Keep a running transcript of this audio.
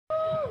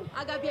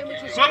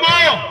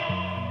Vamos!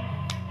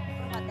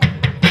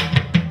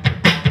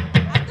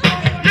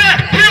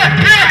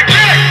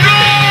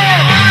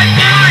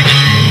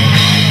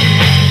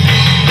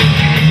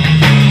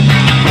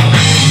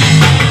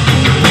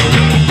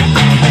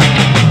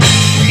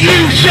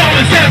 Show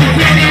us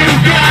everything you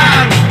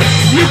got.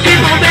 You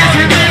keep on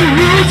dancing and the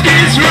roots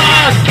get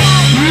rock.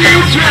 You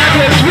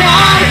travel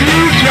wide,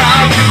 you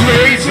drive me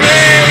crazy.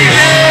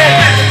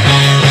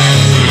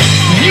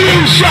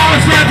 You show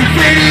us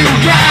everything you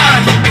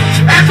got.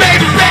 And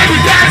baby, baby,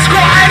 that's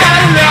quite a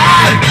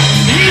lot.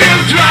 You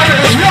drive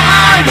us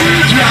wide,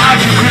 you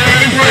drive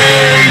me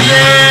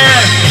crazy.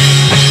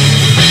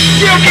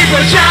 You keep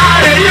on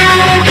shouting, you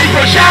keep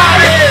on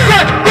shouting.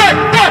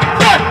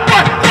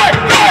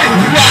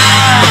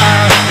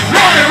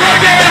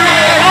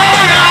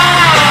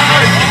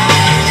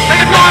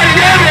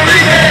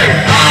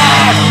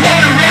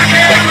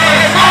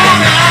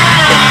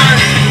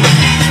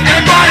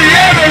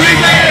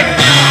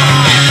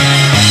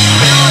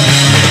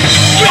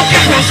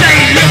 Say